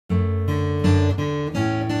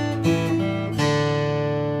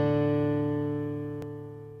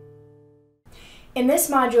In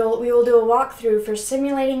this module, we will do a walkthrough for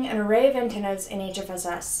simulating an array of antennas in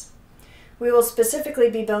HFSS. We will specifically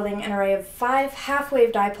be building an array of 5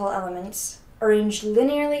 half-wave dipole elements arranged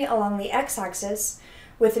linearly along the x-axis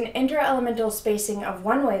with an inter-elemental spacing of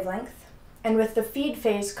 1 wavelength and with the feed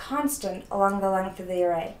phase constant along the length of the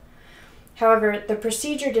array. However, the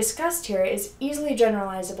procedure discussed here is easily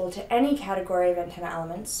generalizable to any category of antenna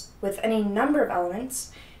elements with any number of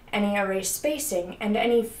elements, any array spacing, and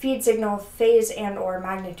any feed signal phase and/or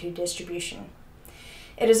magnitude distribution.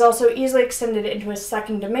 It is also easily extended into a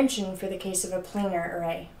second dimension for the case of a planar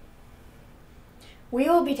array. We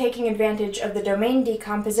will be taking advantage of the domain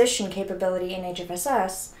decomposition capability in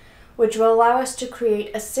HFSS, which will allow us to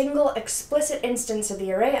create a single explicit instance of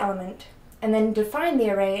the array element and then define the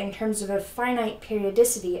array in terms of a finite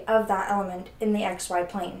periodicity of that element in the XY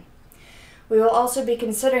plane. We will also be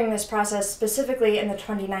considering this process specifically in the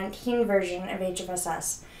 2019 version of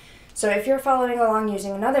HFSS, so if you're following along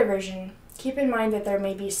using another version, keep in mind that there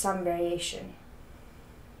may be some variation.